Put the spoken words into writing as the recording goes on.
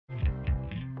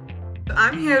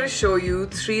I'm here to show you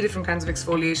 3 different kinds of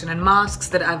exfoliation and masks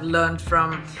that I've learned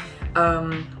from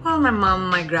well, my mom,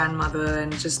 my grandmother,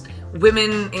 and just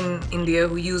women in India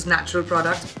who use natural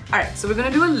products. Alright, so we're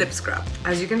gonna do a lip scrub.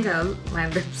 As you can tell, my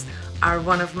lips are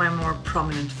one of my more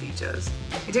prominent features.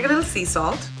 You take a little sea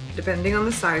salt. Depending on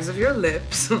the size of your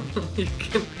lips, you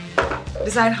can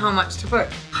decide how much to put.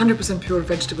 100% pure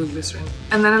vegetable glycerin.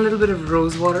 And then a little bit of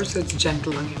rose water so it's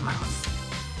gentle on your mouth.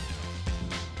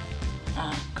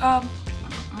 Cup.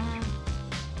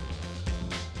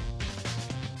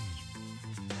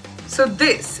 So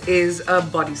this is a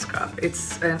body scrub.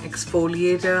 It's an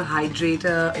exfoliator,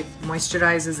 hydrator, it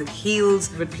moisturizes, it heals.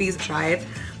 But please try it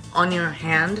on your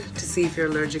hand to see if you're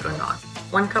allergic or not.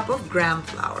 1 cup of gram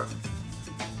flour.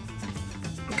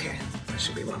 Okay, that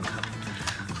should be 1 cup.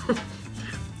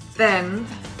 Then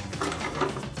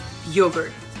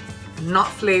yogurt, not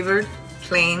flavored,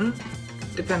 plain,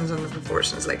 depends on the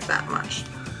proportions, like that much.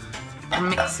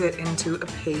 Mix it into a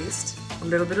paste, a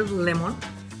little bit of lemon.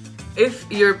 If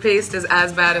your paste is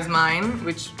as bad as mine,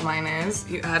 which mine is,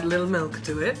 you add a little milk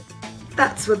to it.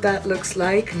 That's what that looks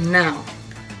like. Now,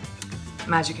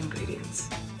 magic ingredients.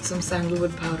 Some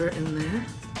sandalwood powder in there.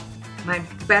 My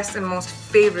best and most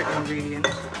favorite ingredient,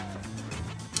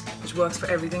 which works for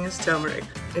everything, is turmeric.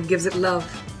 It gives it love.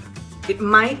 It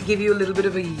might give you a little bit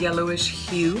of a yellowish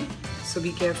hue, so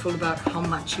be careful about how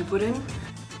much you put in.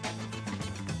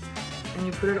 And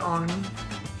you put it on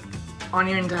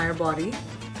your entire body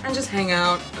and just hang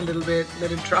out a little bit,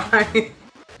 let it dry.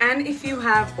 And if you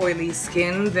have oily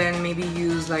skin, then maybe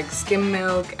use like skim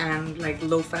milk and like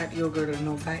low-fat yogurt or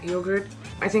no-fat yogurt.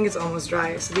 I think it's almost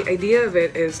dry, so the idea of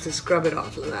it is to scrub it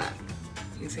off like that,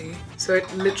 you see? So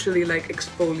it literally like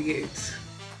exfoliates.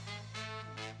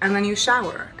 And then you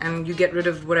shower and you get rid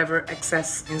of whatever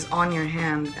excess is on your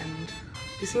hand, and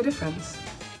you see a difference.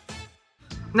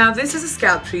 Now this is a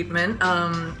scalp treatment.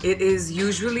 It is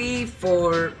usually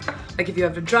for like if you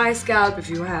have a dry scalp, if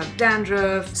you have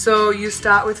dandruff. So you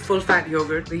start with full-fat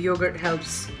yogurt. The yogurt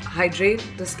helps hydrate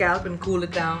the scalp and cool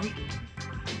it down.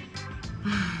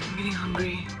 I'm getting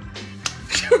hungry.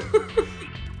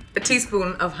 A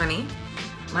teaspoon of honey,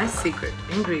 my secret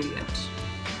ingredient.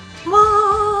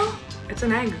 Whoa! It's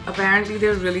an egg. Apparently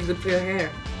they're really good for your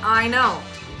hair. I know.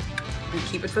 You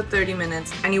keep it for 30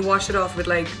 minutes and you wash it off with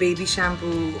like baby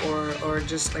shampoo or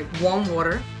just like warm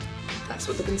water. That's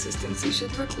what the consistency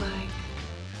should look like.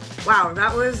 Wow,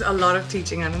 that was a lot of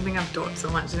teaching. I don't think I've taught so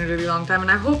much in a really long time, and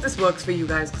I hope this works for you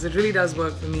guys because it really does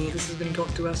work for me. This has been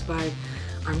taught to us by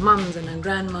our mums and our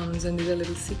grandmoms, and these are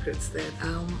little secrets that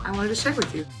I wanted to share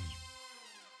with you.